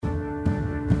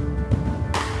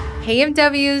Hey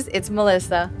MWs, it's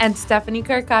Melissa. And Stephanie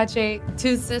Carcache,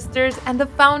 two sisters and the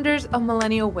founders of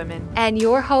Millennial Women. And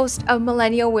your host of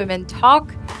Millennial Women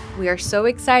Talk. We are so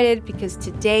excited because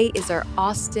today is our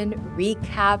Austin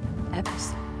recap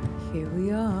episode.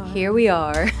 Here we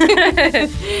are.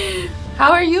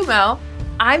 How are you, Mel?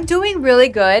 I'm doing really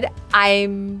good.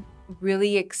 I'm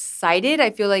really excited. I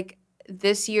feel like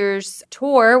this year's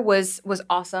tour was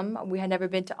awesome. We had never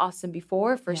been to Austin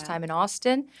before. First time in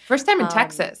Austin. First time in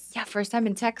Texas. Yeah, first time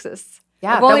in Texas.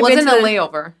 Yeah, that wasn't a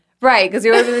layover. Right, because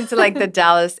we were been to like the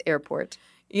Dallas airport.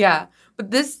 Yeah,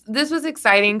 but this was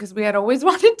exciting because we had always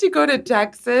wanted to go to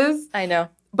Texas. I know.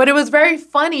 But it was very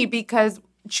funny because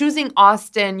choosing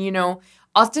Austin,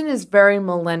 Austin is very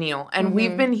millennial. And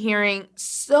we've been hearing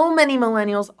so many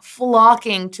millennials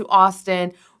flocking to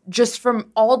Austin just from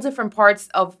all different parts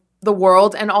of the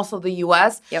world and also the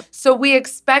U.S. Yep. So we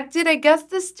expected, I guess,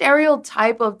 the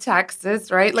stereotype of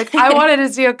Texas, right? Like, I wanted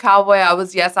to see a cowboy. I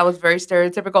was very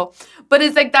stereotypical. But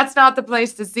it's like, that's not the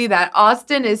place to see that.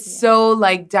 Austin is so,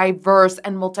 like, diverse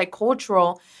and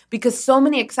multicultural because so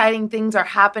many exciting things are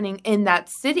happening in that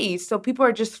city. So people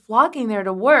are just flocking there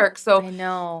to work. So I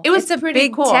know. It was it's a pretty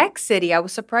big cool. tech city. I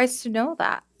was surprised to know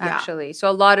that, actually. Yeah. So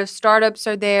a lot of startups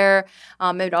are there.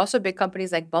 And also big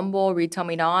companies like Bumble, Read Tell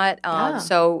Me Not.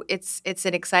 So it's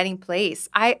an exciting place.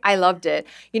 I loved it.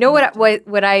 You know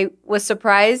what I was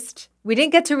surprised? We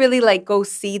didn't get to really like go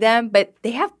see them, but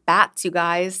they have bats, you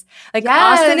guys. Like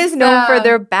Austin is known for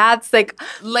their bats, like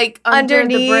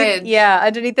underneath the bridge. Yeah,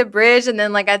 underneath the bridge, and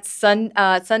then like at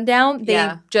sundown,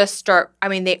 they just start. I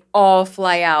mean, they all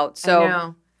fly out.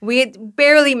 So we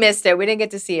barely missed it. We didn't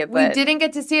get to see it. But we didn't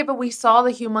get to see it, but we saw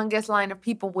the humongous line of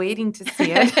people waiting to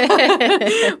see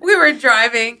it. We were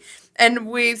driving, and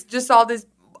we just saw this.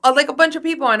 Like a bunch of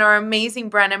people, and our amazing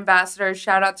brand ambassador,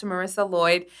 shout out to Marissa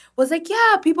Lloyd, was like,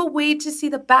 yeah, people wait to see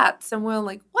the bats. And we're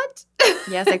like, what?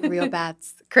 Yeah, it's like real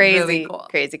bats. Crazy. Really cool.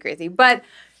 Crazy. But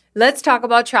let's talk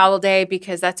about Travel Day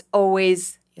because that's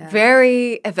always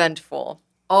very eventful.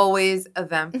 Always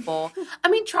eventful. I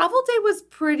mean, Travel Day was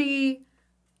pretty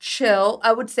chill,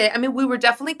 I would say. I mean, we were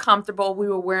definitely comfortable. We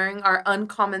were wearing our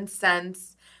Uncommon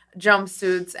Sense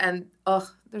jumpsuits, and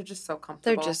they're just so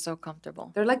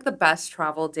comfortable. They're like the best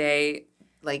Travel Day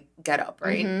like get up,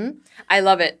 right? Mm-hmm. I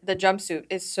love it. The jumpsuit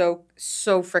is so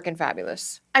freaking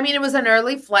fabulous. I mean, it was an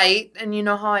early flight, and you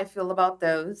know how I feel about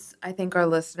those. I think our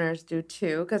listeners do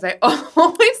too, because I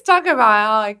always talk about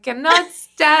how I cannot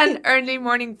stand early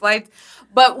morning flights.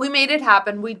 But we made it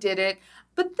happen. We did it.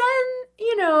 But then,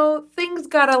 things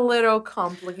got a little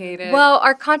complicated. Well,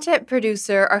 our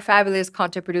fabulous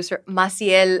content producer,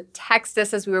 Maciel, texted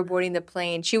us as we were boarding the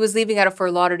plane. She was leaving out of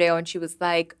Fort Lauderdale, and she was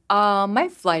like, my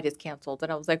flight is canceled.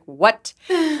 And I was like, what?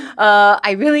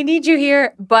 I really need you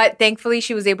here. But thankfully,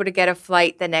 she was able to get a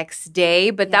flight the next day.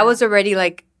 But that was already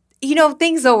like,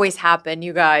 things always happen,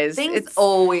 you guys. Things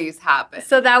always happen.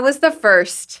 So that was the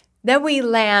first. Then we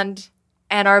land,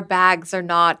 and our bags are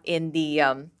not in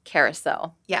the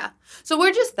carousel. Yeah. So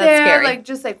we're just there, like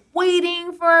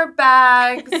waiting for our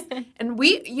bags. And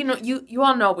we, you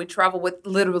all know we travel with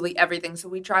literally everything. So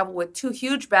we travel with 2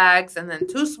 huge bags and then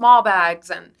 2 small bags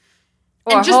and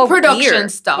just production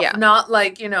stuff. Yeah. Not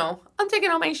like, I'm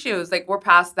taking all my shoes. Like, we're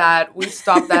past that. We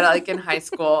stopped that like in high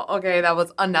school. Okay, that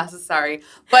was unnecessary.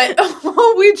 But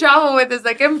what we travel with is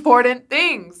like important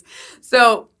things.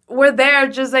 So we're there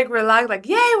just like relaxed, like,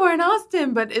 yay, we're in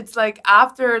Austin. But it's like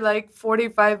after like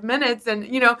 45 minutes and,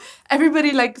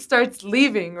 everybody like starts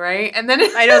leaving, right? And then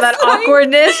I know that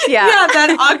awkwardness. Yeah. Yeah,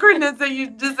 that awkwardness that you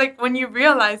just like when you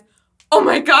realize, oh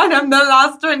my God, I'm the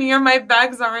last one here. My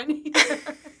bags aren't here.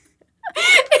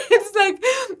 It's like,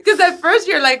 because at first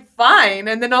you're like, fine.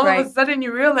 And then all of a sudden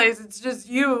you realize it's just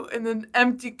you in an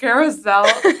empty carousel.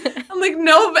 I'm like,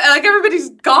 no, like everybody's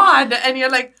gone. And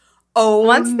you're like,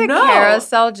 once the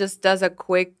carousel just does a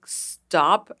quick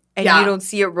stop and you don't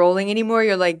see it rolling anymore,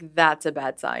 you're like, that's a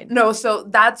bad sign. No, so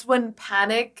that's when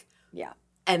panic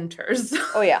enters.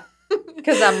 Oh, yeah.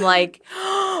 Because I'm like,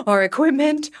 our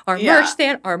equipment, our merch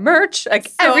stand, our merch, like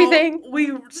everything.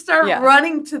 We start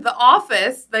running to the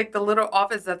office, like the little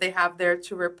office that they have there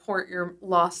to report your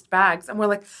lost bags. And we're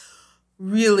like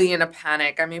really in a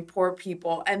panic. I mean, poor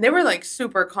people. And they were like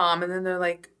super calm. And then they're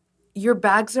like, your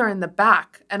bags are in the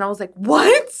back. And I was like,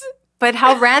 what? But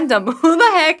how random. Who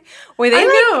the heck were they?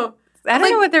 I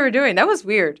don't know what they were doing. That was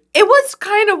weird. It was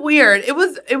kind of weird. It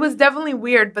was definitely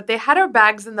weird, but they had our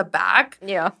bags in the back.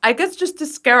 Yeah. I guess just to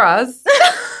scare us.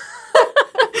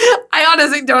 I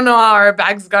honestly don't know how our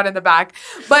bags got in the back.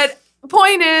 But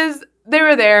point is, they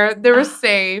were there, they were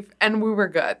safe, and we were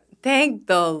good. Thank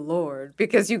the Lord.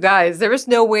 Because you guys, there was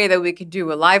no way that we could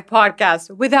do a live podcast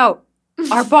without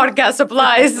our podcast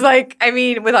supplies. Like, I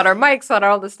mean, without our mics, without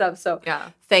all the stuff. So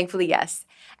thankfully, yes.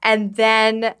 And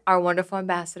then our wonderful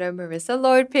ambassador, Marissa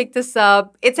Lloyd, picked us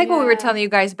up. It's like what we were telling you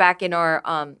guys back in our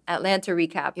Atlanta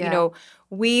recap. You know,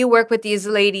 we work with these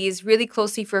ladies really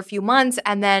closely for a few months,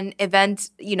 and then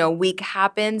week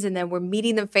happens, and then we're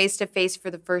meeting them face to face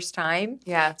for the first time.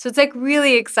 Yeah. So it's like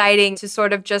really exciting to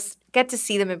sort of just get to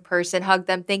see them in person, hug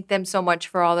them, thank them so much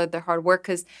for all of their hard work,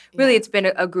 because really it's been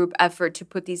a group effort to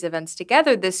put these events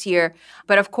together this year.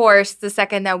 But of course, the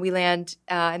second that we land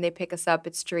and they pick us up,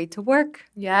 it's straight to work.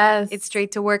 Yes. It's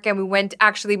straight to work. And we went,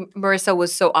 actually, Marissa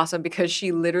was so awesome because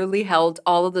she literally held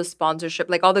all of the sponsorship,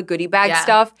 like all the goodie bag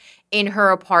stuff in her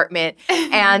apartment.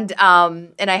 And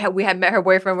we had met her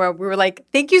boyfriend where we were like,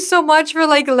 thank you so much for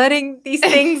like letting these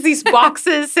things, these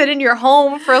boxes sit in your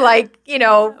home for like,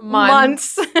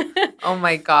 months. Oh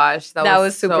my gosh. That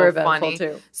was super so eventful funny.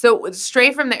 Too. So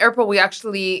straight from the airport, we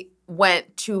actually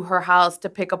went to her house to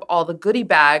pick up all the goodie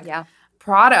bag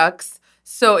products.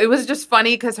 So it was just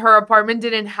funny because her apartment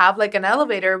didn't have like an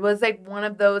elevator. It was like one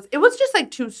of those, it was just like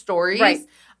 2 stories. Right.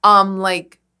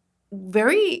 Like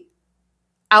very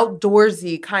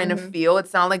outdoorsy kind of feel.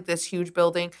 It's not like this huge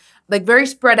building, like very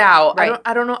spread out. Right.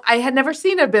 I don't know. I had never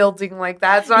seen a building like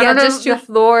that. So I don't know. Just 2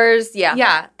 floors. Yeah.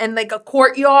 Yeah. And like a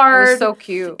courtyard. It was so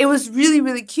cute. It was really,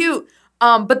 really cute.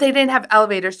 But they didn't have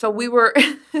elevators. So we were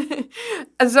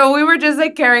just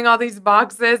like carrying all these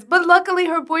boxes. But luckily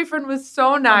her boyfriend was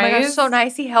so nice. Oh my gosh, so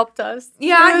nice. He helped us.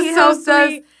 Yeah, he helped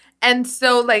us. And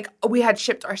so like we had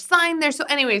shipped our sign there. So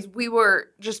anyways, we were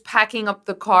just packing up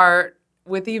the car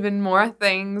with even more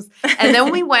things. And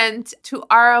then we went to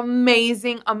our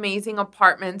amazing, amazing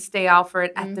apartment, Stay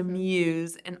Alfred, at the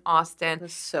Muse in Austin. It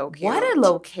was so cute. What a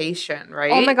location,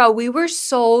 right? Oh my God, we were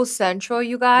so central,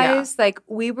 you guys. Yeah. Like,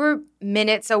 we were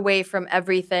minutes away from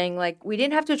everything. Like, we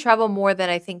didn't have to travel more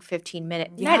than, I think, 15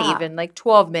 minutes. Yeah. Not even, like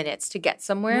 12 minutes to get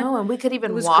somewhere. No, and we could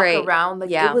even walk around. Like,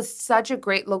 it was such a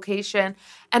great location.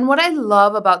 And what I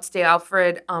love about Stay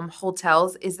Alfred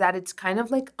hotels is that it's kind of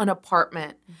like an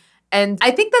apartment. And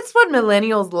I think that's what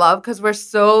millennials love because we're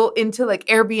so into like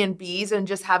Airbnbs and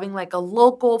just having like a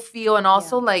local feel and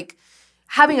also like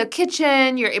having a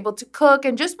kitchen, you're able to cook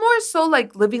and just more so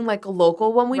like living like a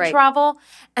local when we travel.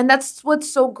 And that's what's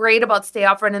so great about Stay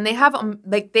Alfred. And they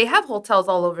have hotels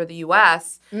all over the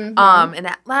US, in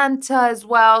Atlanta as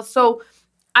well. So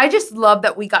I just love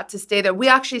that we got to stay there. We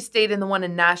actually stayed in the one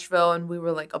in Nashville and we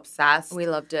were like obsessed. We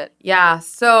loved it. Yeah.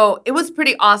 So it was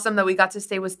pretty awesome that we got to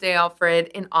stay with Stay Alfred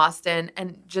in Austin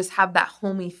and just have that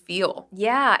homey feel.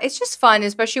 Yeah. It's just fun,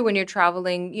 especially when you're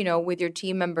traveling, with your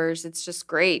team members. It's just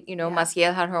great.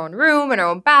 Maciel had her own room and her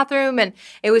own bathroom and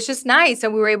it was just nice.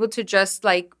 And we were able to just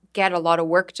like get a lot of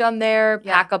work done there,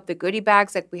 pack up the goodie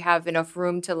bags. Like we have enough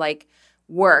room to like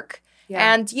work.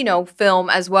 Yeah. And, film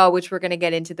as well, which we're going to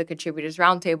get into the contributors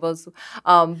roundtables.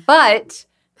 But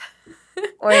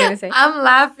what are you going to say? I'm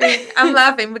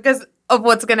laughing because of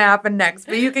what's going to happen next.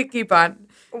 But you can keep on.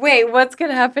 Wait, what's going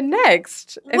to happen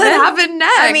next? What happened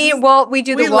next? I mean, well, we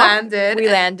do the walk. Landed. We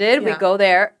landed. We go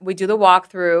there. We do the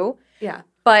walkthrough. Yeah.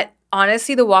 But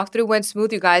honestly, the walkthrough went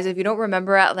smooth, you guys. If you don't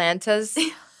remember Atlanta's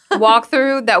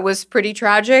walkthrough, that was pretty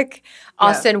tragic.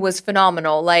 Austin was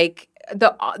phenomenal. Like,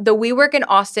 the WeWork in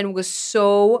Austin was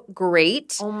so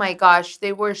great. Oh my gosh,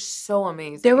 they were so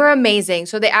amazing. They were amazing.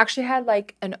 So they actually had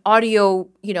like an audio,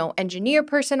 engineer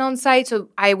person on site. So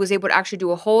I was able to actually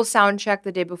do a whole sound check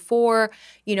the day before,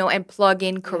 and plug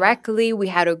in correctly. We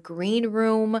had a green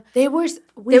room. They were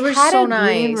so nice.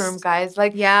 Green room, guys.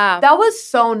 Like, that was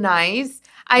so nice.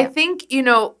 I think,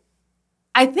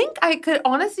 I think I could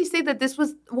honestly say that this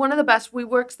was one of the best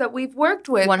WeWorks that we've worked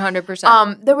with.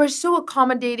 100%. They were so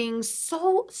accommodating,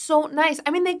 so nice.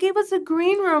 I mean, they gave us a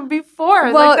green room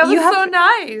before. Well, that was so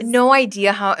nice. No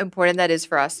idea how important that is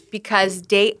for us because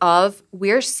day of,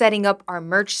 we're setting up our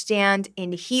merch stand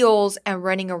in heels and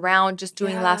running around just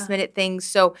doing last minute things.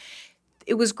 So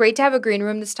it was great to have a green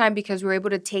room this time because we were able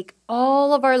to take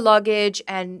all of our luggage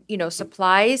and,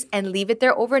 supplies and leave it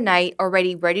there overnight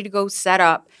already ready to go set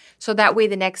up. So that way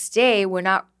the next day we're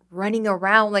not running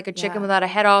around like a chicken without a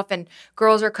head off and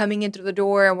girls are coming in through the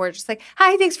door and we're just like,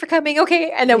 hi, thanks for coming.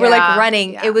 Okay. And then we're like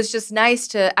running. Yeah. It was just nice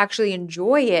to actually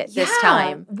enjoy it this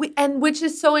time. Which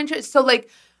is so interesting. So like,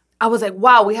 I was like,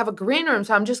 wow, we have a green room,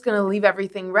 so I'm just going to leave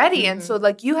everything ready. And so,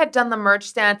 like, you had done the merch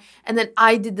stand, and then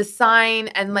I did the sign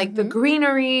and, like, the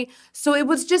greenery. So it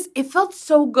was just, it felt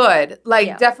so good.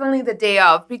 Like, definitely the day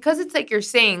of. Because it's like you're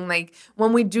saying, like,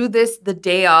 when we do this the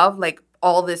day of, like,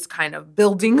 all this kind of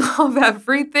building of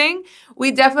everything,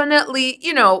 we definitely,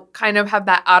 kind of have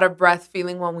that out of breath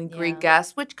feeling when we greet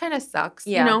guests, which kind of sucks,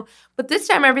 But this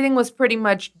time everything was pretty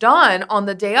much done on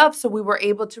the day of, so we were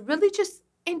able to really just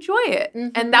enjoy it. Mm-hmm.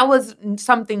 And that was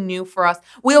something new for us.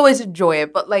 We always enjoy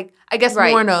it, but I guess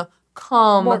more in a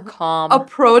more calm,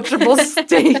 approachable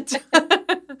state.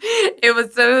 It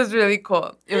was really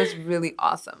cool. It was really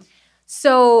awesome.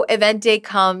 So event day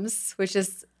comes, which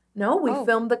is... No, we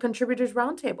filmed the Contributors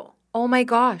Roundtable. Oh my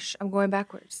gosh, I'm going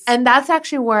backwards. And that's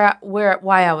actually why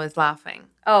I was laughing.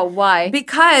 Oh, why?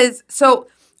 Because, so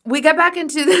we get back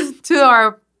to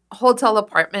our hotel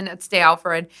apartment at Stay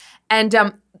Alfred, and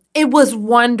it was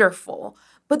wonderful.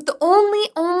 But the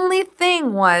only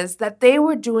thing was that they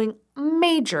were doing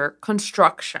major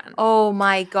construction. Oh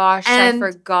my gosh, I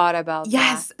forgot about that.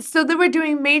 Yes, so they were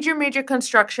doing major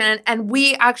construction, and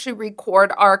we actually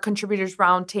record our Contributors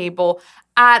Roundtable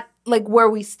at where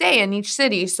we stay in each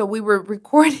city. So we were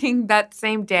recording that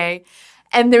same day.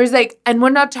 And there's and we're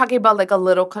not talking about a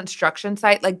little construction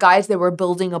site. Guys, they were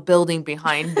building a building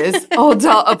behind this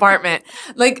hotel apartment.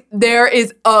 There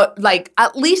is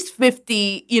at least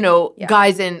 50,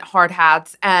 guys in hard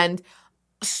hats and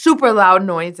super loud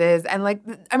noises.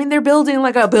 And they're building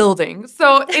a building.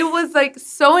 So it was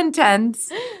so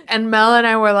intense. And Mel and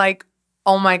I were like,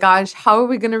 oh my gosh, how are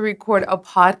we going to record a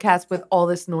podcast with all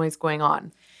this noise going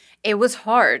on? It was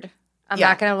hard. I'm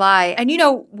not going to lie. And,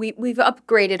 we've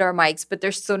upgraded our mics, but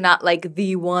they're still not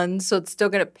the one. So it's still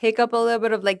going to pick up a little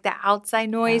bit of the outside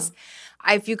noise.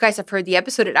 Yeah. If you guys have heard the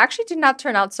episode, it actually did not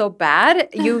turn out so bad.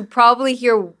 You probably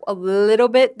hear a little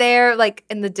bit there,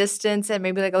 in the distance, and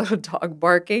maybe a little dog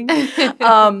barking.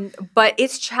 But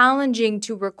it's challenging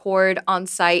to record on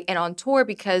site and on tour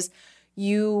because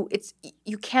you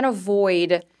can't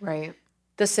avoid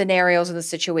the scenarios and the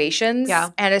situations. Yeah.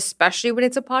 And especially when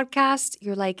it's a podcast,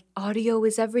 you're audio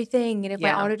is everything. And if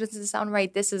my audio doesn't sound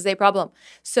right, this is a problem.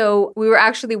 So we were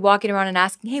actually walking around and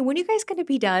asking, hey, when are you guys going to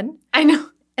be done? I know.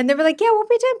 And they were like, yeah, we'll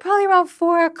be done probably around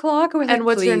 4 o'clock. And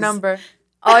what's your number?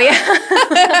 Oh, yeah.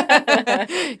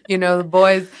 The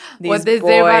boys, what they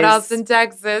say about Austin,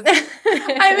 Texas.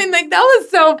 That was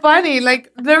so funny.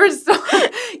 There was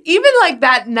even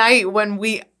that night when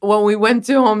we went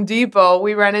to Home Depot,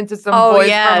 we ran into some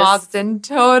boys from Austin.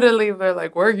 Totally. They're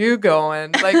like, where are you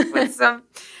going? With some.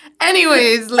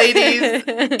 Anyways, ladies,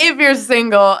 if you're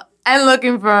single and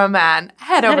looking for a man,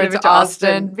 head over to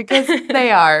Austin because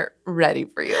they are ready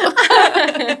for you.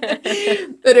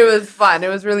 But it was fun. It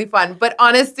was really fun. But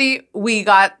honestly, we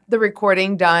got the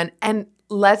recording done. And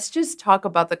let's just talk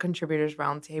about the Contributors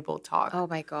Roundtable talk. Oh,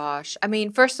 my gosh.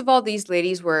 First of all, these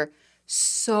ladies were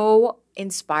so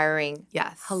inspiring.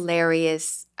 Yes.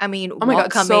 Hilarious. Oh my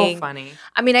God, so funny.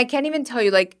 I can't even tell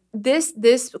you, this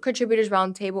Contributors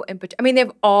Roundtable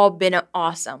they've all been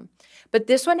awesome. But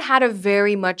this one had a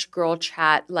very much girl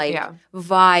chat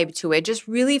vibe to it. Just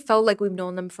really felt like we've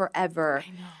known them forever. I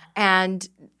know. And,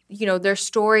 their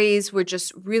stories were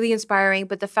just really inspiring.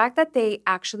 But the fact that they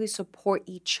actually support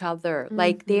each other,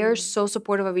 they are so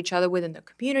supportive of each other within the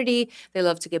community. They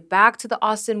love to get back to the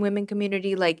Austin women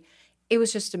community. It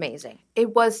was just amazing.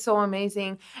 It was so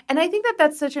amazing. And I think that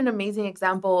that's such an amazing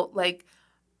example.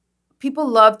 People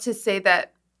love to say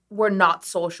that we're not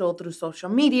social through social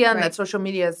media and that social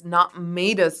media has not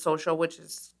made us social, which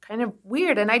is kind of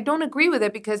weird. And I don't agree with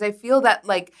it because I feel that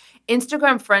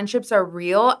Instagram friendships are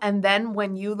real. And then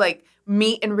when you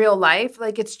meet in real life,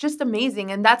 it's just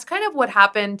amazing. And that's kind of what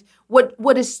happened.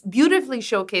 What is beautifully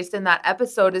showcased in that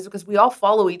episode is because we all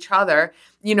follow each other,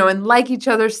 and like each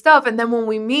other's stuff. And then when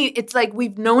we meet, it's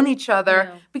we've known each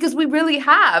other because we really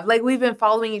have. We've been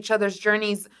following each other's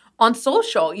journeys on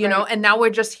social, and now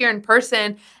we're just here in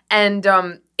person. And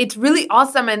it's really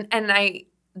awesome. And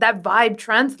that vibe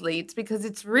translates because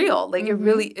it's real. It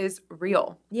really is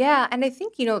real. Yeah. And I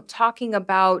think, talking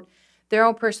about their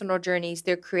own personal journeys,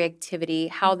 their creativity,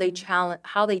 how they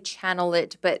channel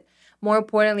it, but more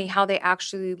importantly, how they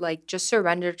actually just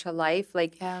surrender to life.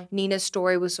 Nina's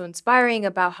story was so inspiring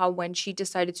about how when she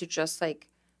decided to just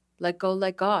let go,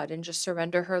 let God, and just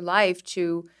surrender her life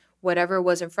to whatever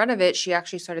was in front of it, she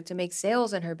actually started to make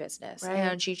sales in her business. Right.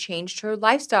 And she changed her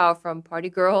lifestyle from party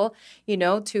girl,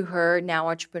 to her now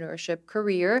entrepreneurship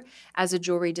career as a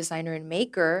jewelry designer and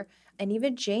maker. And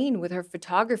even Jane with her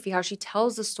photography, how she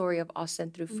tells the story of Austin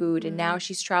through food. And now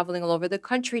she's traveling all over the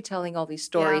country telling all these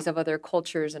stories of other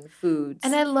cultures and foods.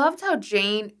 And I loved how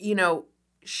Jane,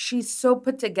 she's so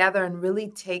put together and really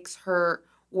takes her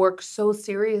work so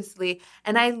seriously.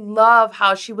 And I love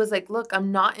how she was like, look,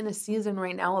 I'm not in a season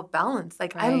right now of balance.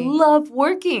 I love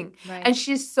working. Right. And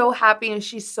she's so happy and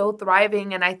she's so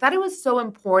thriving. And I thought it was so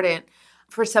important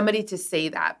for somebody to say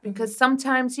that, because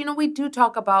sometimes, we do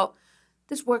talk about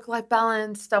this work-life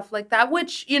balance, stuff like that,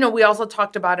 which, we also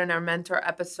talked about in our mentor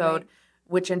episode,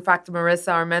 which in fact,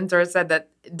 Marissa, our mentor, said that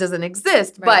it doesn't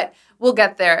exist, but we'll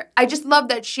get there. I just love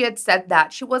that she had said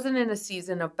that. She wasn't in a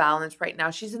season of balance right now.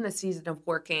 She's in a season of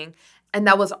working, and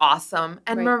that was awesome.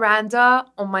 And Miranda,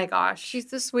 oh my gosh. She's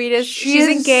the sweetest. She's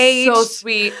engaged. So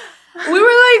sweet. We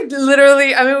were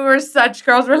literally, we were such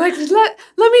girls. We're like,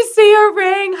 let me see your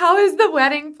ring. How is the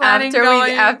wedding planning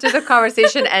going? After the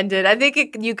conversation ended, I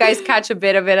think you guys catch a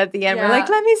bit of it at the end. Yeah. We're like,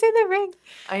 let me see the ring.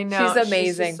 I know. She's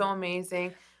amazing. She's so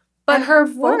amazing. But her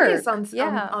focus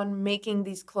on making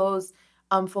these clothes,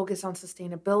 focus on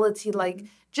sustainability,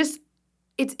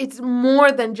 it's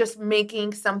more than just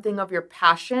making something of your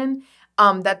passion.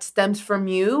 That stems from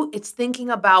you. It's thinking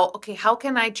about, okay, how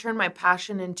can I turn my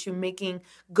passion into making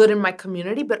good in my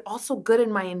community, but also good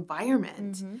in my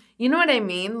environment? Mm-hmm. You know what I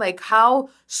mean? How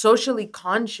socially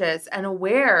conscious and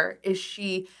aware is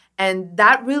she? And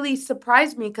that really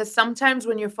surprised me, because sometimes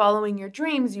when you're following your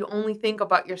dreams, you only think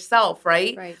about yourself,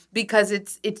 right? Because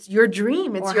it's your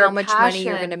dream. It's your how much passion, money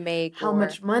you're going to make. How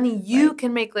much money you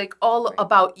can make, all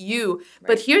about you.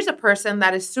 But here's a person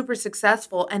that is super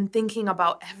successful and thinking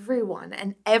about everyone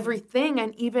and everything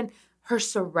and even her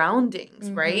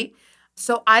surroundings, right?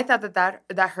 So I thought that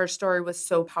her story was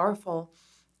so powerful.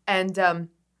 And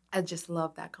I just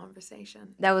love that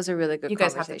conversation. That was a really good conversation. You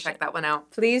guys have to check that one out.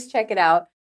 Please check it out.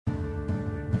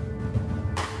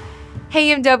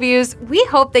 Hey MWs, we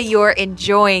hope that you're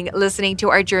enjoying listening to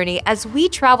our journey as we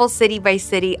travel city by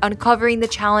city, uncovering the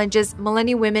challenges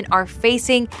millennial women are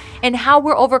facing and how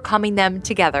we're overcoming them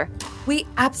together. We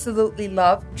absolutely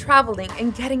love traveling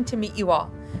and getting to meet you all.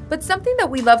 But something that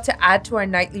we love to add to our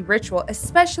nightly ritual,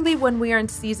 especially when we are in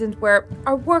seasons where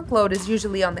our workload is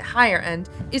usually on the higher end,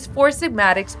 is Four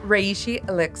Sigmatic's Reishi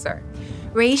Elixir.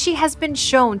 Reishi has been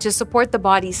shown to support the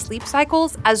body's sleep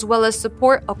cycles as well as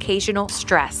support occasional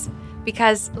stress.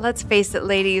 Because let's face it,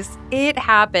 ladies, it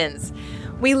happens.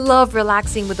 We love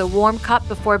relaxing with a warm cup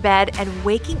before bed and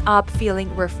waking up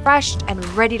feeling refreshed and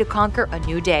ready to conquer a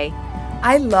new day.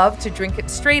 I love to drink it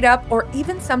straight up, or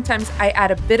even sometimes I add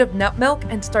a bit of nut milk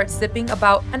and start sipping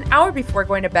about an hour before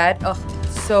going to bed. Ugh,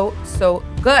 so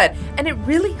good. And it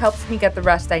really helps me get the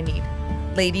rest I need.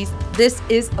 Ladies, this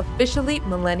is officially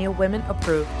Millennial Women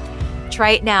approved.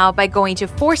 Try it now by going to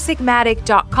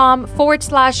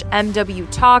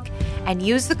foursigmatic.com/MW Talk and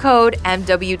use the code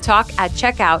MW Talk at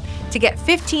checkout to get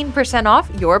 15% off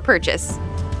your purchase.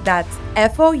 That's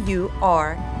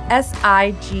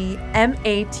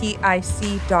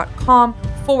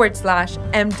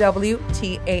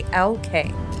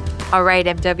FOURSIGMATIC.com/MWTALK. All right,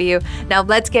 MW. Now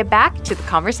let's get back to the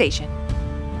conversation.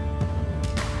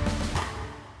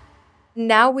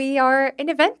 Now we are in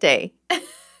event day.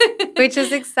 Which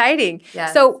is exciting.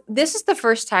 Yes. So this is the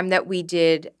first time that we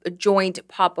did a joint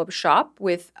pop-up shop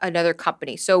with another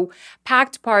company. So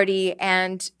Packed Party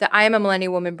and the I Am a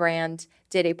Millennial Woman brand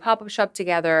did a pop-up shop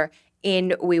together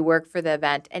in WeWork for the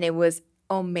event, and it was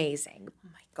amazing. Oh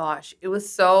my gosh. It was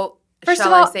so,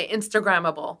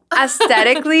 Instagrammable.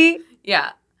 Aesthetically,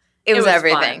 yeah. It was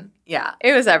everything. Fun. Yeah.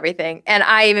 It was everything. And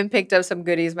I even picked up some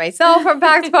goodies myself from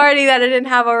Packed Party that I didn't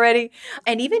have already.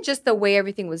 And even just the way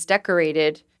everything was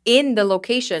decorated in the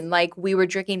location, we were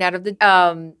drinking out of the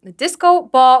disco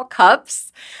ball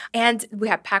cups, and we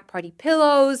had Packed Party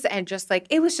pillows, and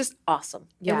it was just awesome.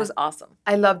 Yeah. It was awesome.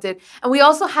 I loved it. And we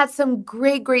also had some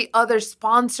great other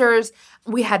sponsors.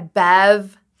 We had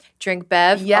Bev. Drink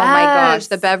Bev. Yes. Oh my gosh.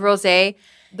 The Bev Rosé.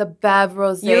 The Bev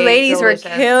Rosé. You ladies delicious.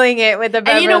 Were killing it with the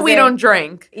Bev Rosé. And we don't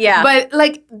drink. Yeah. But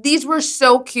these were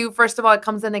so cute. First of all, it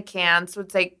comes in a can. So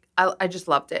it's I just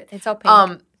loved it. It's all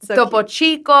pink. So Topo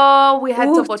Chico. We had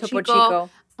Topo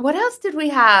Chico. What else did we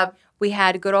have? We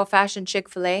had good old-fashioned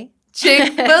Chick-fil-A.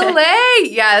 Chick-fil-A.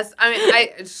 Yes.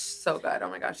 It's so good. Oh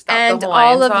my gosh. Stop and the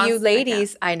Hawaiian all of sauce. you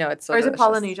ladies, I know it's so Or is delicious. it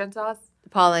Polynesian sauce?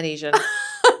 Polynesian.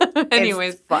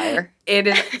 Anyways. It's fire. It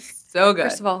is so good.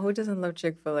 First of all, who doesn't love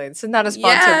Chick-fil-A? This is not a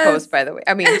sponsored post, by the way.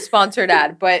 Sponsored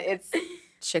ad, but it's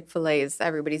Chick-fil-A is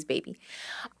everybody's baby.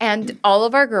 And all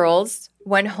of our girls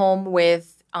went home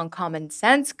with Uncommon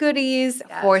Sense goodies,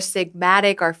 Four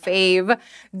Sigmatic, our fave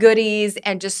goodies,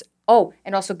 and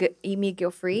also Eat Me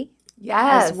Guilt Free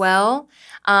as well.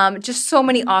 Just so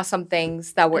many awesome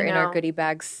things that were in our goodie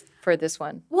bags for this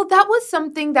one. Well, that was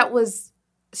something that was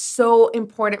so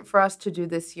important for us to do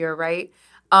this year, right?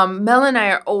 Mel and I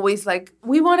are always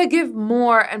we want to give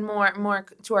more and more and more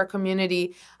to our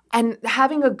community. And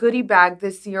having a goodie bag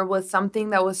this year was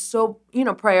something that was so,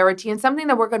 priority, and something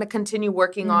that we're going to continue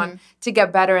working on to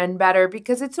get better and better,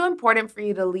 because it's so important for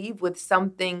you to leave with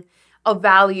something of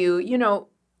value.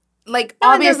 like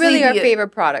obviously they're really our favorite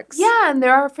products. Yeah, and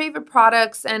they're our favorite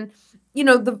products. And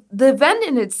the event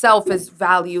in itself is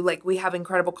value. Like, we have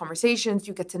incredible conversations.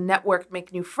 You get to network,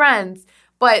 make new friends.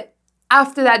 But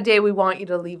after that day, we want you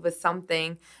to leave with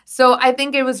something. So I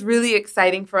think it was really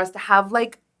exciting for us to have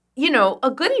like, a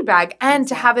goodie bag and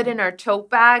to have it in our tote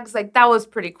bags. Like, that was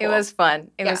pretty cool. It was fun.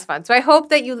 It was fun. So I hope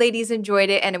that you ladies enjoyed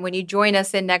it. And when you join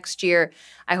us in next year,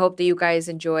 I hope that you guys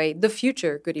enjoy the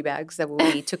future goodie bags that will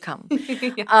be to come.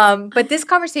 But this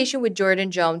conversation with Jordan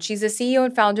Jones, she's the CEO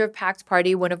and founder of Packed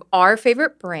Party, one of our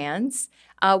favorite brands,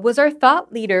 was our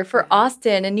thought leader for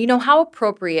Austin. And how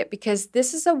appropriate, because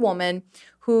this is a woman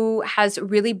who has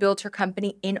really built her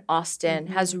company in Austin,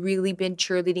 has really been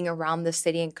cheerleading around the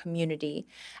city and community.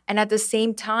 And at the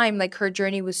same time, like, her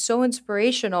journey was so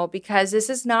inspirational because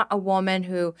this is not a woman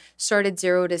who started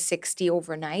 0 to 60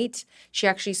 overnight. She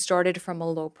actually started from a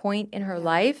low point in her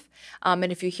life.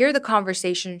 And if you hear the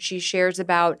conversation, she shares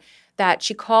about that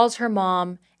she calls her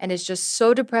mom and is just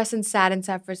so depressed and sad in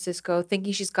San Francisco,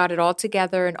 thinking she's got it all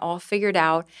together and all figured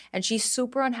out. And she's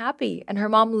super unhappy. And her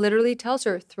mom literally tells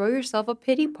her, throw yourself a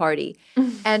pity party.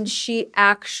 And she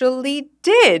actually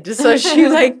did. So she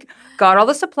got all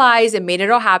the supplies and made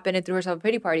it all happen and threw herself a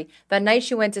pity party. That night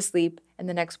she went to sleep, and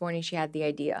the next morning she had the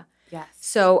idea. Yes.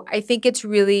 So I think it's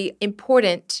really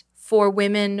important for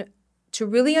women to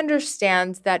really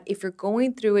understand that if you're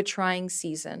going through a trying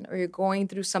season or you're going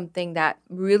through something that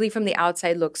really from the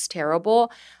outside looks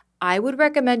terrible, I would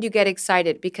recommend you get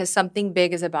excited because something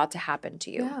big is about to happen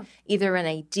to you. Yeah. Either an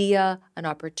idea, an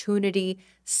opportunity,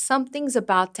 something's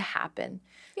about to happen.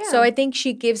 Yeah. So I think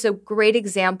she gives a great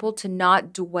example to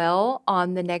not dwell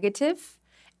on the negative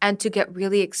and to get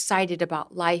really excited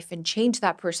about life and change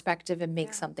that perspective and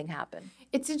make something happen.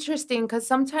 It's interesting because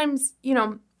sometimes,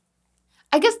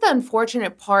 I guess the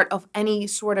unfortunate part of any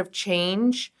sort of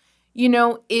change,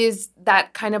 is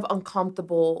that kind of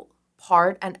uncomfortable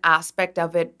part and aspect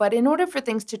of it. But in order for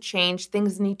things to change,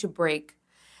 things need to break.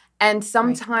 And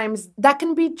sometimes that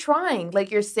can be trying,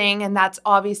 like you're saying, and that's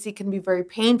obviously can be very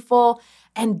painful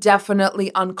and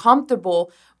definitely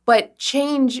uncomfortable. But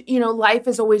change, life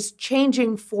is always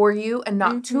changing for you and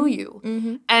not to you.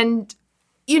 Mm-hmm. And,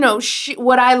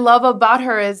 what I love about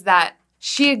her is that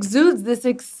she exudes this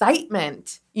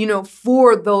excitement,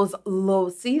 for those low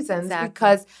seasons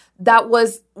because that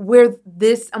was where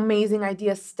this amazing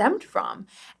idea stemmed from.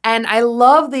 And I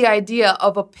love the idea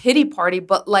of a pity party,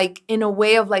 but like in a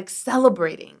way of like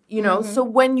celebrating, So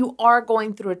when you are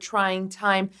going through a trying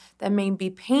time that may be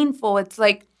painful, it's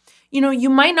like, you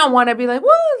might not want to be like,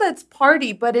 well, let's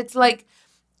party, but it's like,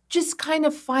 just kind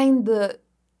of find the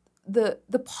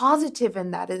positive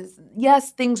in that is,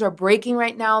 yes, things are breaking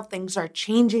right now. Things are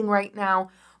changing right now.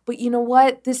 But you know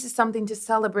what? This is something to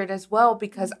celebrate as well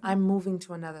because I'm moving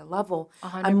to another level.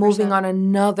 100%. I'm moving on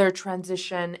another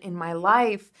transition in my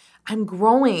life. I'm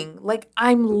growing. Like,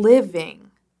 I'm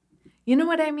living. You know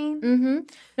what I mean? Mm-hmm.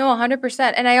 No,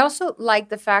 100%. And I also like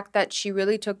the fact that she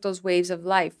really took those waves of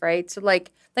life, right? So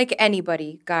like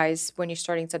anybody, guys, when you're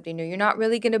starting something new, you're not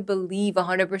really going to believe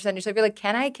 100% yourself. You're like,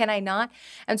 can I not?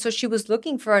 And so she was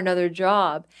looking for another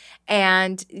job.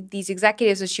 And these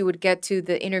executives, as she would get to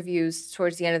the interviews,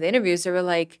 towards the end of the interviews, they were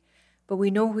like, but we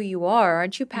know who you are.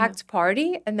 Aren't you Packed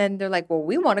Party? And then they're like, well,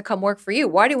 we want to come work for you.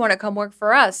 Why do you want to come work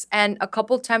for us? And a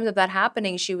couple of times of that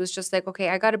happening, she was just like, okay,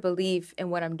 I got to believe in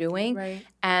what I'm doing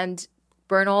and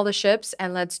burn all the ships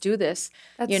and let's do this.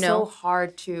 That's so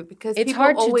hard too because it's people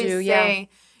hard to always say,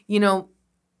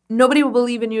 nobody will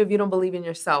believe in you if you don't believe in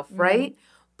yourself, right?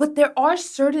 But there are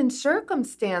certain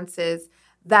circumstances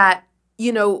that,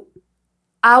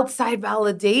 outside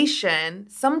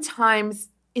validation sometimes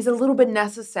is a little bit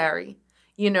necessary.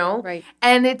 Right.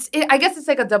 And I guess it's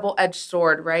like a double-edged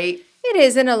sword, right? It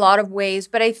is in a lot of ways,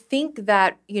 but I think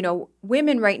that,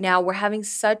 women right now, we're having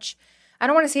such, I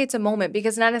don't want to say it's a moment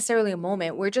because it's not necessarily a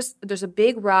moment. There's a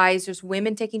big rise. There's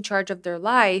women taking charge of their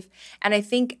life. And I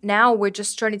think now we're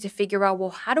just starting to figure out, well,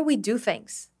 how do we do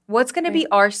things? What's going to be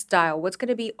our style? What's going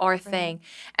to be our thing?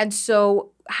 And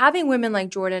so having women like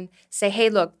Jordan say,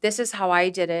 hey, look, this is how I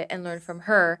did it and learn from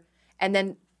her. And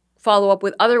then follow up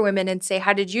with other women and say,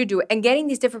 how did you do it? And getting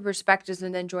these different perspectives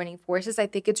and then joining forces, I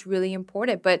think it's really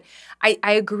important. But I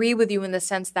agree with you in the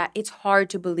sense that it's hard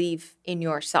to believe in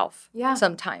yourself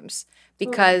sometimes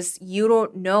because you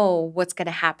don't know what's going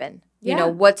to happen.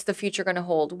 What's the future going to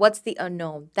hold? What's the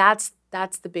unknown? That's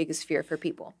the biggest fear for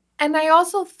people. And I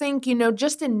also think,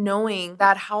 just in knowing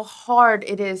that how hard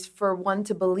it is for one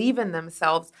to believe in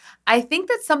themselves, I think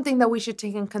that's something that we should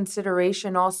take in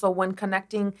consideration also when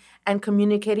connecting and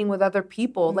communicating with other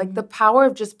people. Mm-hmm. Like the power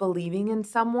of just believing in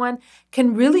someone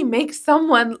can really make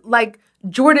someone like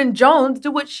Jordan Jones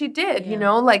do what she did,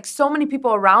 like so many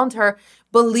people around her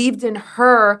believed in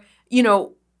her,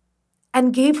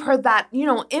 and gave her that,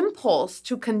 impulse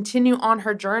to continue on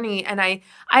her journey. And I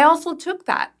also took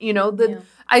that,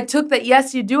 I took that,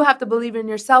 yes, you do have to believe in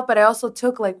yourself, but I also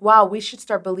took like, wow, we should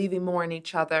start believing more in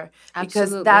each other.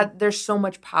 Absolutely. Because there's so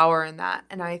much power in that.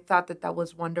 And I thought that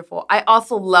was wonderful. I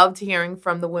also loved hearing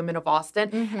from the women of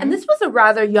Austin. Mm-hmm. And this was a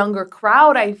rather younger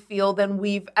crowd, I feel, than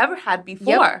we've ever had before.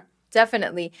 Yep.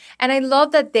 Definitely. And I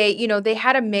love that they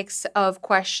had a mix of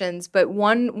questions, but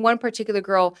one particular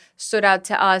girl stood out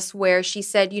to us where she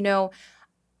said,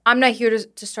 I'm not here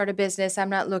to start a business. I'm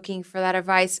not looking for that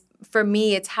advice. For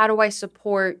me, it's how do I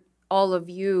support all of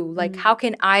you? Like, how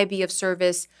can I be of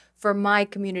service for my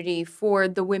community, for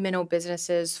the women-owned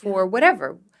businesses, for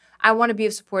whatever? I want to be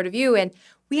of support of you. And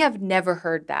we have never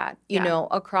heard that, you know,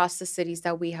 across the cities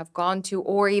that we have gone to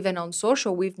or even on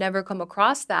social. We've never come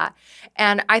across that.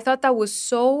 And I thought that was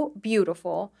so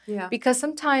beautiful because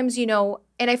sometimes, and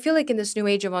I feel like in this new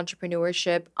age of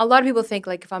entrepreneurship, a lot of people think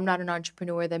like if I'm not an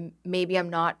entrepreneur, then maybe I'm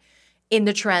not in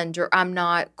the trend or I'm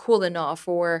not cool enough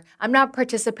or I'm not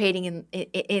participating in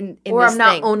or this I'm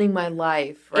not thing. Owning my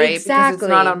life, right? Exactly. Because it's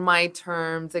not on my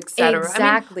terms, etc.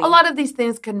 Exactly. I mean, a lot of these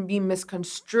things can be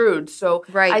misconstrued. So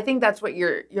I think that's what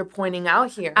you're pointing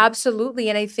out here. Absolutely.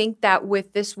 And I think that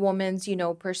with this woman's,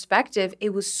 perspective,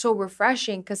 it was so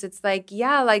refreshing because it's like,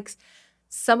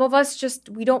 some of us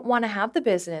we don't want to have the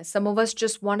business. Some of us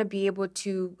just want to be able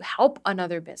to help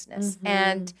another business. Mm-hmm.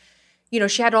 And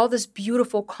she had all this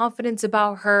beautiful confidence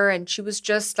about her, and she was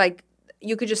just like,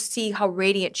 you could just see how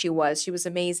radiant she was. She was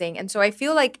amazing. And so I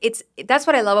feel like that's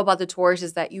what I love about the tours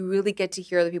is that you really get to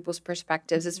hear other people's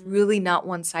perspectives. It's really not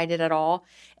one-sided at all,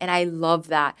 and I love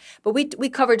that. But we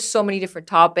covered so many different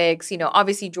topics,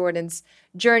 obviously Jordan's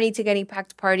journey to getting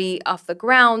Packed Party off the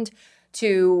ground,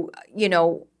 to,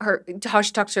 how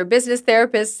she talks to her business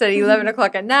therapist at 11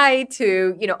 o'clock at night,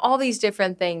 to, all these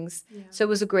different things. Yeah. So it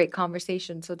was a great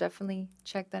conversation. So definitely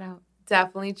check that out.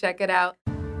 Definitely check it out.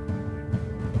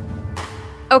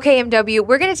 Okay, MW,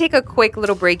 we're going to take a quick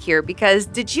little break here because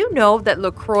did you know that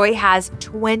LaCroix has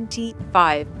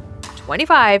 25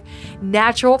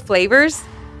 natural flavors?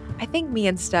 I think me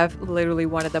and Steph literally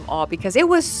wanted them all because it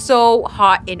was so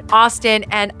hot in Austin,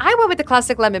 and I went with the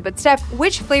classic lemon. But Steph,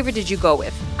 which flavor did you go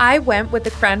with? I went with the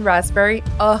cran raspberry.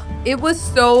 It was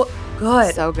so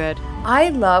good. So good. I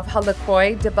love how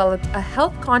LaCroix developed a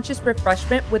health-conscious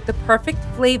refreshment with the perfect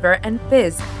flavor and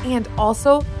fizz. And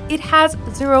also, it has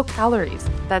 0 calories.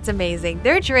 That's amazing.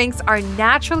 Their drinks are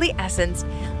naturally essenced,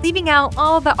 leaving out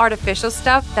all the artificial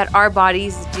stuff that our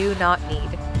bodies do not need.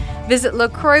 Visit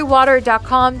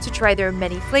LaCroixWater.com to try their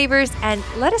many flavors and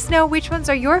let us know which ones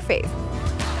are your fave.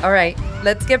 All right,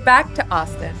 let's get back to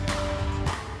Austin.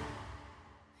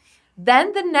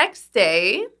 Then the next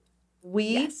day,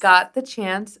 we got the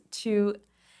chance to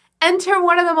enter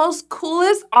one of the most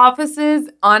coolest offices,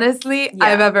 honestly,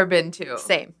 I've ever been to.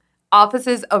 Same.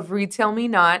 Offices of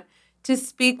RetailMeNot to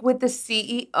speak with the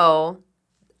CEO.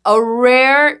 A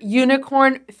rare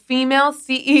unicorn female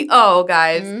CEO,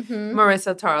 guys,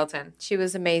 Marissa Tarleton. She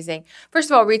was amazing.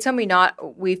 First of all,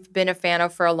 RetailMeNot, we've been a fan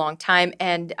of for a long time,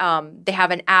 and they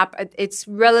have an app. It's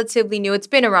relatively new. It's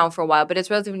been around for a while, but it's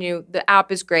relatively new. The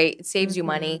app is great. It saves you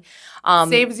money.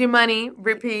 Saves you money.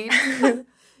 Repeat.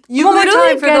 You one more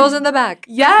time for those in the back.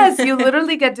 Yes, you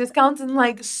literally get discounts in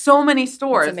like so many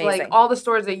stores. Like all the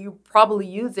stores that you're probably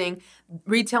using,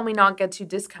 RetailMeNot gets you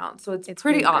discounts. So it's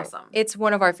pretty awesome. It's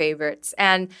one of our favorites.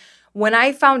 And when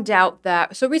I found out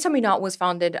that, so RetailMeNot was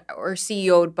founded or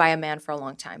CEO'd by a man for a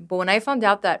long time. But when I found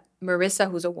out that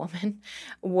Marissa, who's a woman,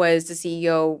 was the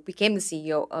CEO, became the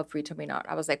CEO of RetailMeNot,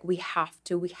 I was like, we have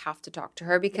to talk to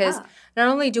her because not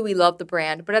only do we love the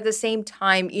brand, but at the same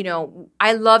time,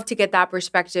 I love to get that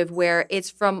perspective where it's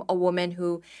from a woman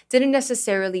who didn't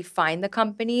necessarily find the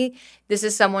company. This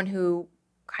is someone who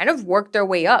kind of worked their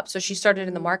way up. So she started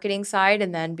in the marketing side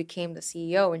and then became the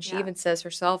CEO. And she even says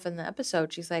herself in the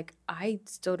episode, she's like, I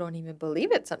still don't even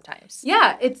believe it sometimes.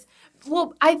 Yeah,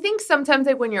 I think sometimes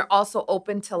like when you're also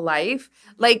open to life,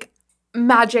 like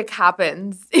magic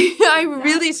happens. I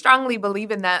really strongly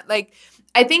believe in that. Like,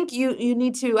 I think you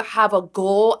need to have a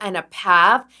goal and a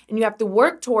path and you have to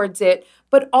work towards it.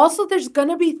 But also there's going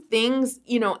to be things,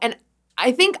 and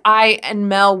I think I and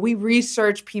Mel, we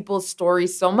research people's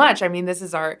stories so much. I mean, this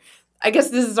is our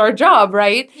job,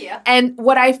 right? Yeah. And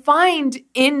what I find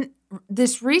in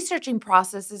this researching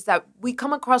process is that we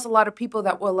come across a lot of people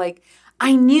that were like,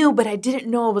 I knew, but I didn't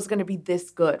know it was going to be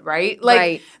this good, right?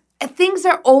 Like, things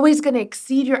are always going to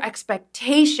exceed your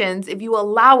expectations if you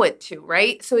allow it to,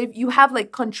 right? So if you have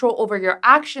like control over your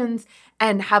actions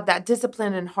and have that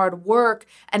discipline and hard work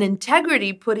and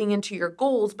integrity putting into your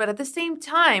goals, but at the same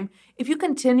time, if you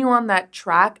continue on that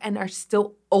track and are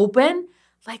still open,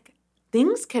 like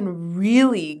things can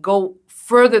really go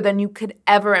further than you could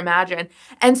ever imagine.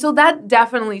 And so that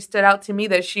definitely stood out to me,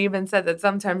 that she even said that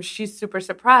sometimes she's super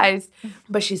surprised,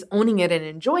 but she's owning it and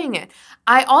enjoying it.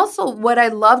 What I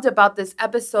loved about this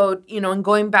episode, and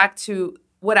going back to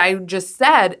what I just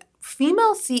said,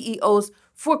 female CEOs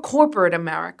for corporate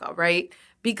America, right?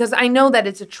 Because I know that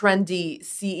it's a trendy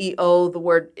CEO, the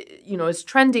word, is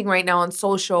trending right now on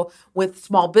social with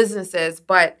small businesses.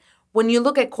 But when you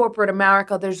look at corporate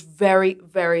America, there's very,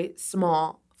 very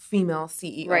small female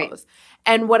CEOs. Right.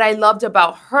 And what I loved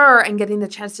about her and getting the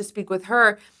chance to speak with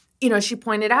her, she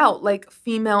pointed out, like,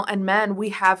 female and men, we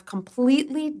have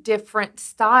completely different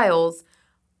styles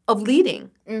of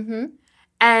leading. Mm-hmm.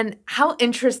 And how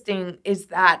interesting is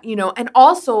that, and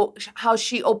also how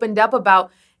she opened up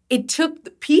about it took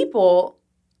the people,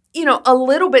 a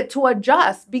little bit to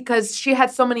adjust because she had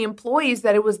so many employees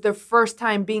that it was their first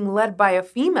time being led by a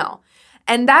female.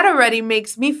 And that already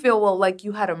makes me feel, well, like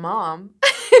you had a mom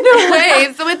in a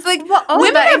way. So it's like,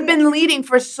 women have been leading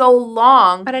for so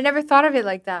long. But I never thought of it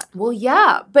like that. Well,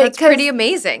 yeah. But that's pretty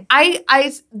amazing.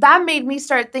 That made me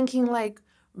start thinking, like,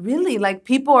 really, like,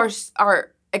 people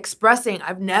are expressing,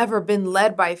 I've never been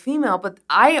led by a female. But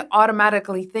I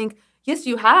automatically think, yes,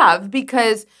 you have,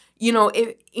 because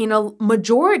if, in a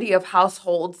majority of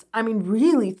households, I mean,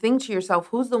 really think to yourself,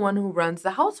 who's the one who runs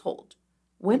the household?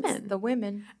 Women. It's the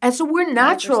women. And so we're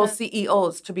natural 100%.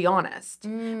 CEOs, to be honest,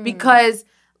 because,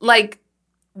 like,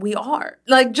 we are.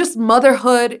 Like, just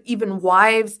motherhood, even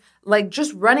wives, like,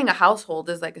 just running a household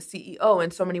is like a CEO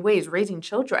in so many ways, raising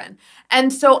children.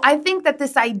 And so I think that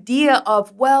this idea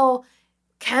of, well,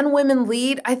 can women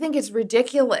lead? I think it's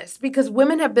ridiculous because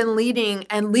women have been leading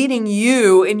and leading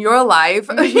you in your life,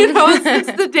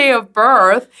 since the day of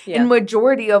birth in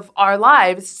majority of our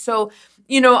lives. So,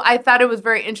 I thought it was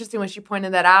very interesting when she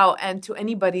pointed that out. And to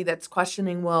anybody that's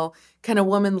questioning, well, can a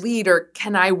woman lead or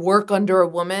can I work under a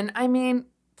woman? I mean,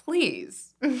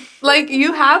 please. Like,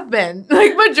 you have been,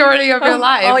 like, majority of your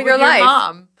life. All your life.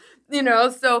 Mom,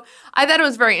 so I thought it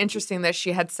was very interesting that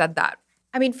she had said that.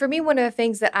 I mean, for me, one of the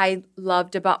things that I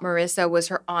loved about Marissa was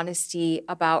her honesty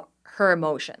about her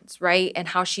emotions, right? And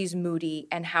how she's moody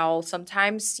and how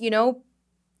sometimes,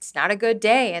 it's not a good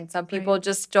day. And some people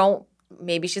just don't,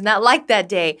 maybe she's not like that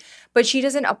day. But she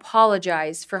doesn't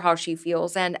apologize for how she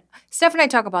feels. And Steph and I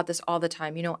talk about this all the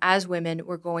time. As women,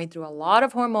 we're going through a lot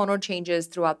of hormonal changes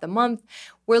throughout the month.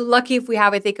 We're lucky if we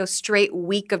have, I think, a straight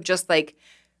week of just like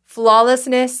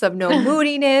flawlessness, of no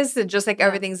moodiness, and just like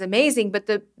everything's amazing. But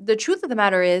the truth of the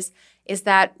matter is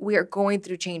that we are going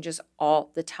through changes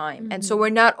all the time. Mm-hmm. And so we're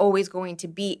not always going to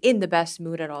be in the best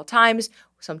mood at all times.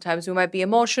 Sometimes we might be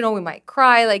emotional, we might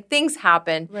cry, like things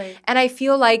happen. Right. And I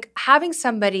feel like having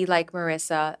somebody like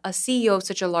Marissa, a CEO of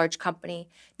such a large company,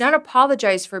 not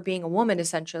apologize for being a woman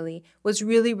essentially, was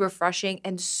really refreshing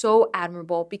and so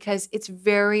admirable because it's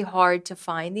very hard to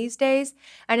find these days.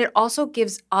 And it also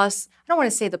gives us, I don't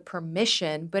want to say the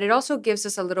permission, but it also gives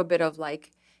us a little bit of like,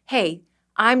 hey,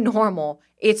 I'm normal.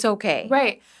 It's okay.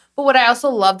 Right. But what I also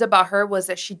loved about her was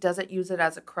that she doesn't use it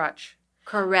as a crutch.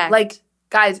 Correct. Like,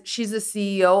 guys, she's a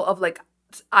CEO of, like,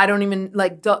 I don't even,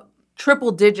 like,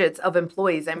 triple digits of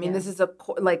employees. I mean, this is a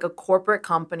corporate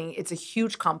company. It's a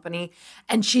huge company.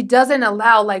 And she doesn't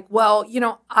allow, like, well,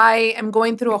 I am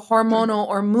going through a hormonal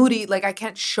or moody, like, I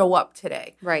can't show up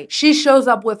today. Right. She shows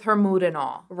up with her mood and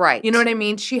all. Right. You know what I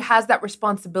mean? She has that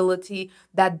responsibility,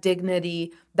 that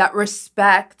dignity, that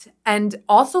respect, and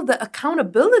also the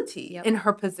accountability in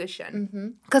her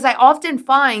position. Because I often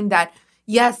find that,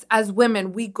 yes, as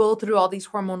women, we go through all these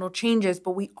hormonal changes,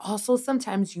 but we also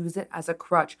sometimes use it as a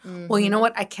crutch. Mm-hmm. Well, you know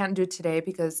what? I can't do it today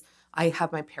because I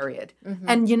have my period. Mm-hmm.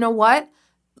 And you know what?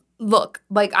 Look,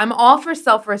 like, I'm all for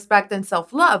self-respect and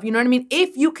self-love. You know what I mean?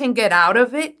 If you can get out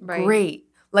of it, great.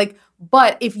 Like,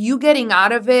 but if you getting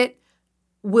out of it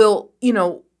will,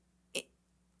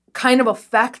 kind of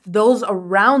affect those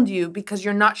around you because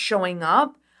you're not showing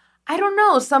up, I don't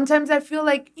know. Sometimes I feel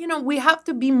like, we have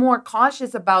to be more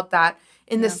cautious about that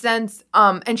in the sense,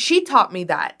 and she taught me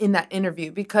that in that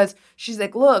interview because she's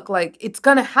like, look, like, it's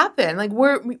going to happen. Like,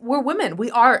 we're women.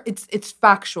 We are, it's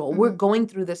factual. Mm-hmm. We're going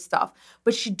through this stuff,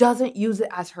 but she doesn't use it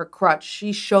as her crutch.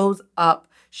 She shows up.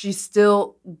 She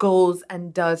still goes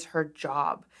and does her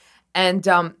job. And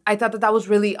I thought that was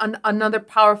really another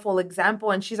powerful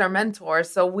example. And she's our mentor.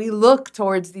 So we look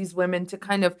towards these women to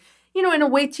kind of, in a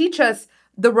way, teach us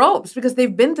the ropes because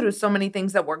they've been through so many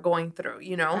things that we're going through,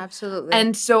 Absolutely.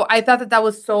 And so I thought that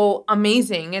was so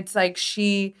amazing. It's like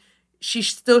she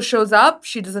still shows up.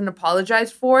 She doesn't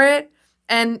apologize for it.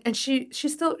 And she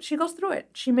goes through it.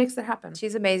 She makes it happen.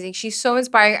 She's amazing. She's so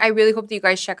inspiring. I really hope that you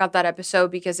guys check out that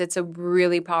episode because it's a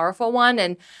really powerful one.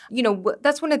 And,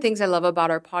 that's one of the things I love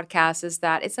about our podcast is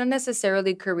that it's not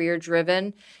necessarily career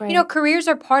driven. Right. Careers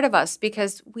are part of us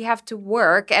because we have to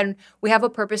work and we have a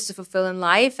purpose to fulfill in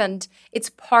life and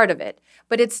it's part of it.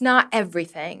 But it's not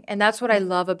everything. And that's what I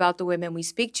love about the women we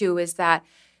speak to is that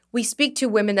we speak to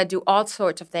women that do all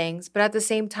sorts of things, but at the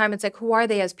same time, it's like, who are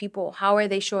they as people? How are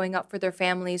they showing up for their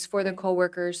families, for their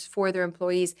coworkers, for their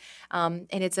employees? And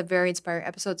it's a very inspiring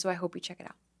episode, so I hope you check it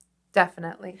out.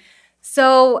 Definitely.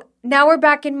 So now we're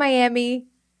back in Miami,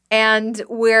 and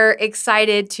we're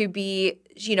excited to be,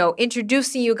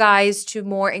 introducing you guys to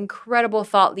more incredible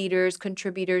thought leaders,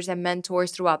 contributors, and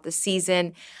mentors throughout the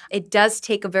season. It does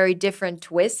take a very different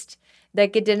twist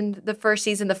like it did in the first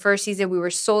season. The first season, we were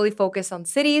solely focused on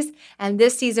cities. And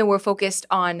this season, we're focused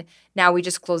on, now we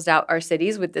just closed out our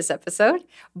cities with this episode,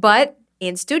 but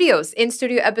in studio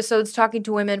episodes, talking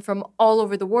to women from all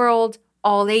over the world,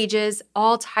 all ages,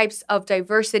 all types of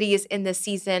diversities in this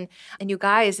season. And you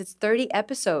guys, it's 30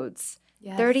 episodes.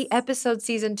 Yes. 30 episodes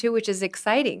season 2, which is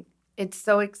exciting. It's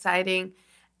so exciting.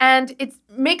 And it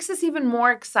makes us even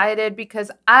more excited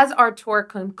because as our tour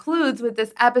concludes with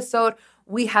this episode,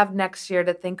 we have next year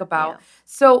to think about. Yeah.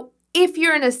 So if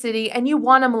you're in a city and you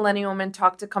want a Millennial Women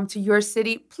Talk to come to your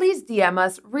city, please DM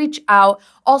us, reach out.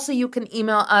 Also, you can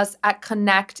email us at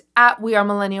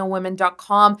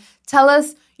connect@wearemillennialwomen.com. Tell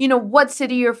us, what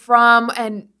city you're from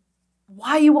and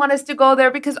why you want us to go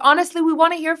there because honestly, we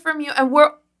want to hear from you and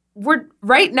we're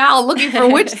right now looking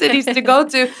for which cities to go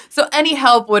to. So any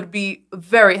help would be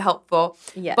very helpful.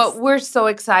 Yes. But we're so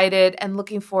excited and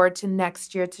looking forward to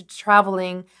next year to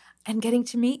traveling and getting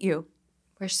to meet you.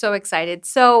 We're so excited.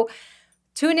 So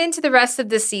tune into the rest of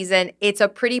this season. It's a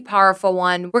pretty powerful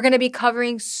one. We're going to be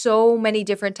covering so many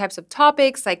different types of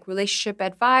topics like relationship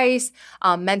advice,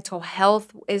 mental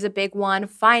health is a big one,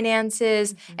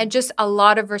 finances, and just a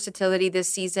lot of versatility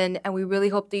this season. And we really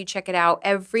hope that you check it out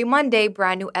every Monday,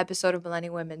 brand new episode of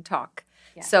Millennial Women Talk.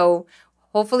 Yes. So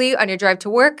hopefully on your drive to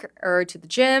work or to the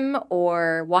gym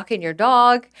or walking your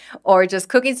dog or just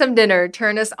cooking some dinner,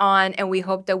 turn us on and we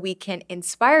hope that we can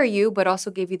inspire you but also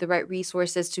give you the right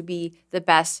resources to be the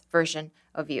best version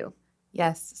of you.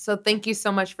 Yes. So thank you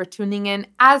so much for tuning in.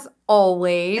 As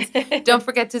always, don't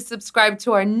forget to subscribe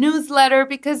to our newsletter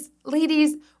because,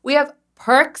 ladies, we have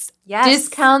perks,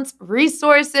 discounts,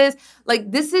 resources.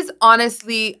 Like this is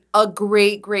honestly a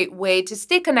great, great way to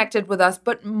stay connected with us,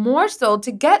 but more so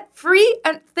to get free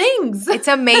things. It's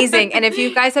amazing. And if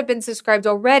you guys have been subscribed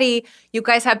already, you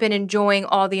guys have been enjoying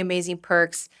all the amazing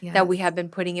perks that we have been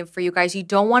putting in for you guys. You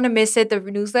don't want to miss it. The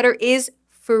newsletter is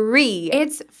free.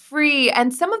 It's free.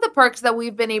 And some of the perks that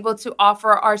we've been able to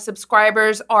offer our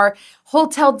subscribers are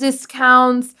hotel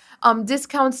discounts,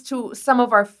 discounts to some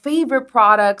of our favorite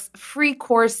products, free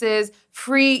courses,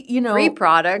 free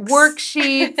products,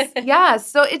 worksheets. Yeah.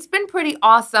 So it's been pretty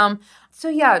awesome. So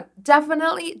yeah,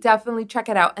 definitely check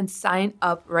it out and sign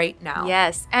up right now.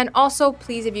 Yes. And also,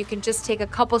 please, if you can just take a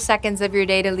couple seconds of your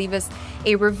day to leave us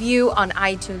a review on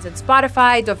iTunes and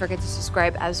Spotify. Don't forget to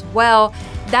subscribe as well.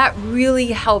 That really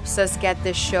helps us get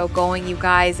this show going, you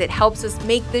guys. It helps us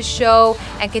make this show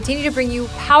and continue to bring you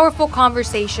powerful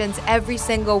conversations every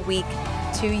single week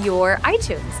to your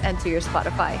iTunes and to your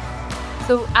Spotify.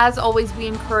 So as always, we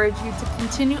encourage you to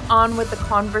continue on with the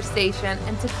conversation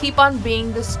and to keep on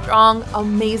being the strong,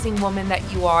 amazing woman that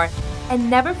you are. And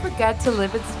never forget to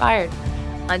live inspired.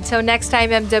 Until next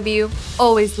time, MW,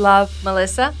 always love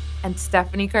Melissa and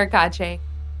Stephanie Carcache.